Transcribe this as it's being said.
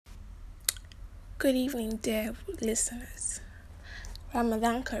Good evening, dear listeners.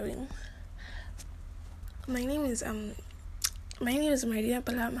 Ramadan Kareem. My name is Maria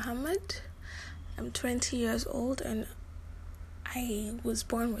Bala Muhammad. I'm 20 years old and I was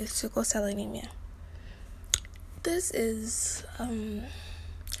born with sickle cell anemia. This is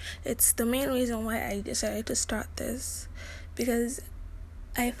it's the main reason why I decided to start this, because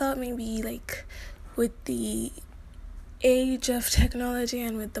I thought maybe with the age of technology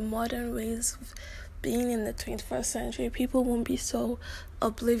and with the modern ways of being in the 21st century, people won't be so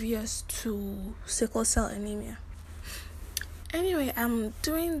oblivious to sickle cell anemia. Anyway, I'm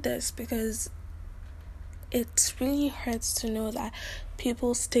doing this because it really hurts to know that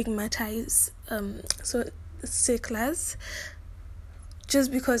people stigmatize sicklers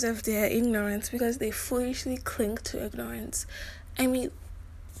just because of their ignorance, because they foolishly cling to ignorance. I mean,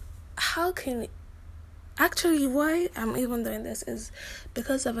 Actually, why I'm even doing this is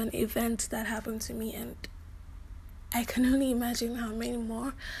because of an event that happened to me, and I can only imagine how many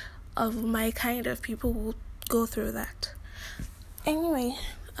more of my kind of people will go through that. Anyway,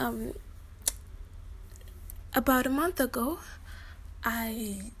 about a month ago,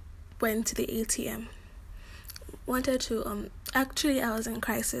 I went to the ATM. I was in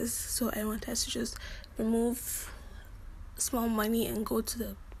crisis, so I wanted to just remove small money and go to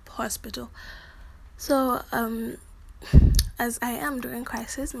the hospital. So, as I am during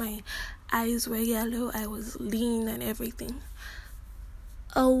crisis, my eyes were yellow, I was lean and everything.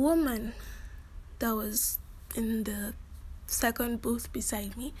 A woman that was in the second booth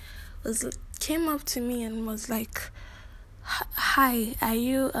beside me came up to me and was like, "Hi, are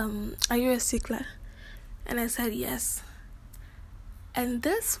you a sickler?" And I said yes. And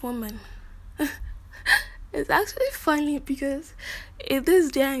this woman, it's actually funny because in this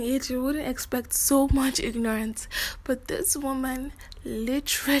day and age, you wouldn't expect so much ignorance. But this woman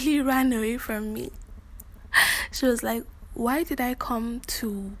literally ran away from me. She was like, "Why did I come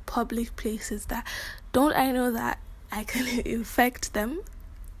to public places? Don't I know that I can infect them?"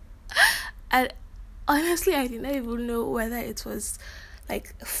 And honestly, I didn't even know whether it was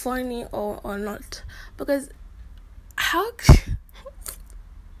funny or not. Because how...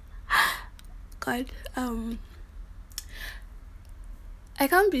 God, I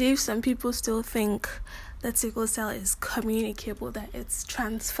can't believe some people still think that sickle cell is communicable, that it's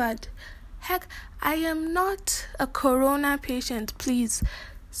transferred. Heck, I am not a corona patient, please.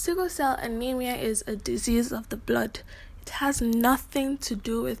 Sickle cell anemia is a disease of the blood. It has nothing to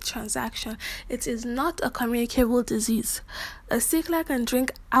do with transaction. It is not a communicable disease. A sickler can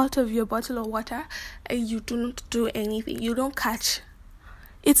drink out of your bottle of water and you don't do anything. You don't catch.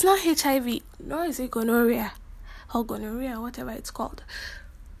 It's not HIV, nor is it gonorrhea, whatever it's called.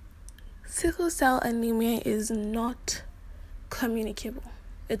 Sickle cell anemia is not communicable.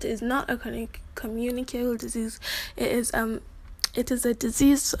 It is not a communicable disease. It is a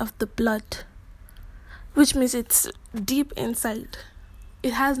disease of the blood, which means it's deep inside.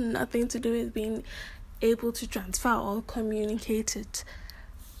 It has nothing to do with being able to transfer or communicate it.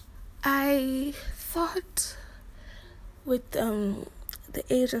 I thought with the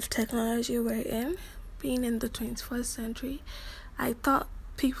age of technology we're in, being in the 21st century, I thought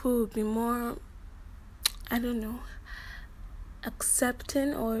people would be more,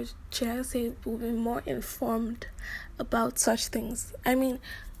 accepting, or should I say would be more informed about such things. I mean,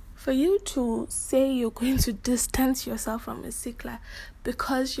 for you to say you're going to distance yourself from a sickler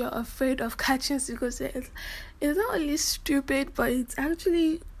because you're afraid of catching sickle cell, it's not only stupid, but it's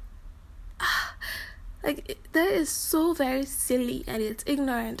actually... that is so very silly, and it's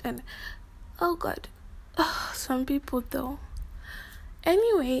ignorant, and oh God, some people though.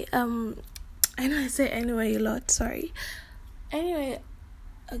 Anyway, I know I say anyway a lot, sorry. Anyway,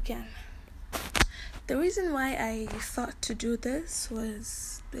 again, the reason why I thought to do this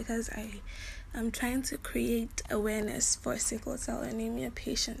was because I am trying to create awareness for sickle cell anemia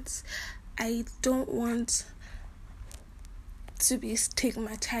patients. I don't want to be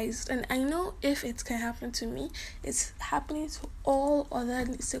stigmatized, and I know if it can happen to me, it's happening to all other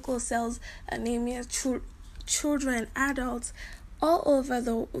sickle cells anemia children, adults all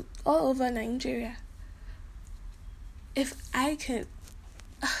over Nigeria. If I can,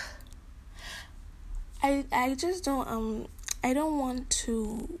 I just don't I don't want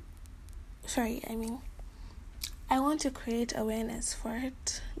to. I want to create awareness for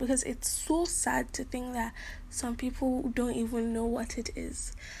it, because it's so sad to think that some people don't even know what it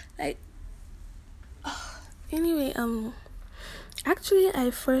is. Anyway, actually,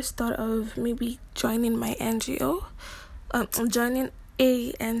 I first thought of maybe joining my NGO, joining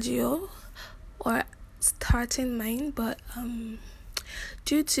a NGO, or starting mine, but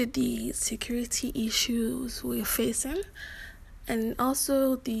due to the security issues we're facing and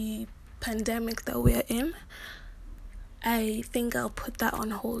also the pandemic that we're in, I think I'll put that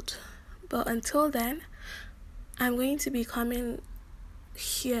on hold. But until then, I'm going to be coming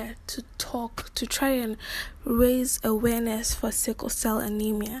here to talk, to try and raise awareness for sickle cell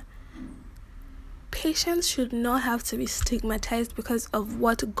anemia. Patients should not have to be stigmatized because of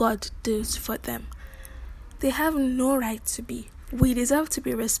what God does for them. They have no right to be. We deserve to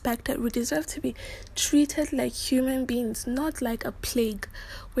be respected. We deserve to be treated like human beings, not like a plague.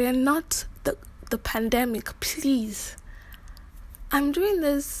 We are not the pandemic, please. I'm doing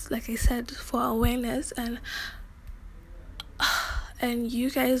this, like I said, for awareness, and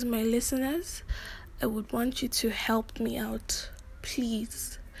you guys, my listeners, I would want you to help me out,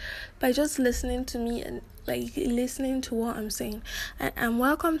 please, by just listening to me and listening to what I'm saying. And I'm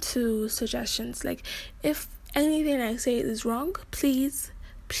welcome to suggestions. Like, if anything I say is wrong, please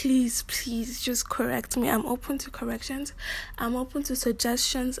just correct me. I'm open to corrections. I'm open to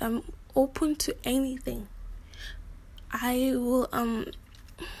suggestions. I'm open to anything. I will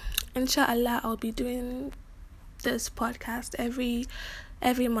inshallah, I'll be doing this podcast every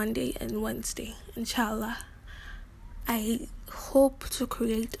Monday and Wednesday, inshallah. I hope to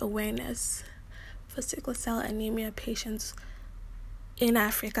create awareness for sickle cell anemia patients in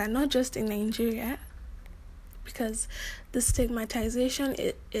Africa, not just in Nigeria, because the stigmatization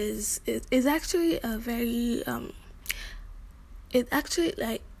is actually a very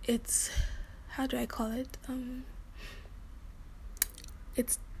it's how do I call it?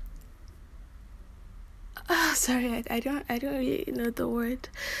 It's sorry, I don't really know the word.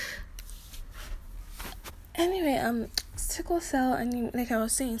 Anyway, sickle cell anemia, like I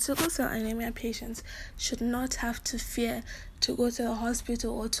was saying, sickle cell anemia patients should not have to fear to go to the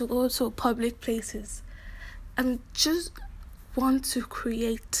hospital or to go to public places. I just want to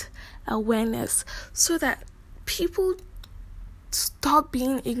create awareness so that people stop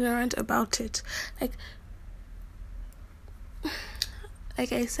being ignorant about it.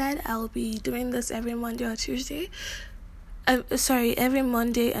 Like I said, I'll be doing this every Monday or Tuesday. Every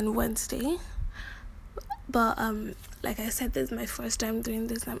Monday and Wednesday. But like I said, this is my first time doing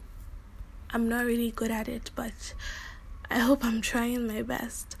this. I'm not really good at it, but I hope I'm trying my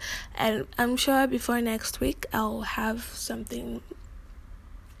best. And I'm sure before next week I'll have something.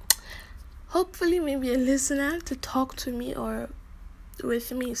 Hopefully, maybe a listener to talk to me or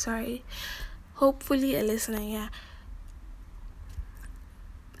with me. Hopefully, a listener. Yeah.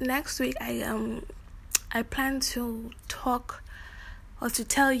 Next week, I plan to talk or to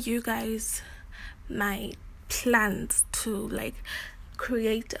tell you guys my plans to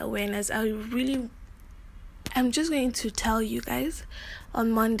create awareness. I'm just going to tell you guys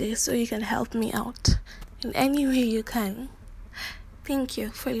on Monday so you can help me out in any way you can. Thank you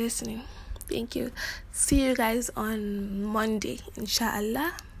for listening. Thank you. See you guys on Monday,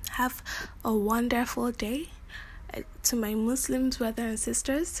 inshallah. Have a wonderful day. To my Muslim brothers and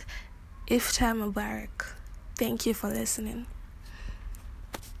sisters, Iftar Mubarak. Thank you for listening.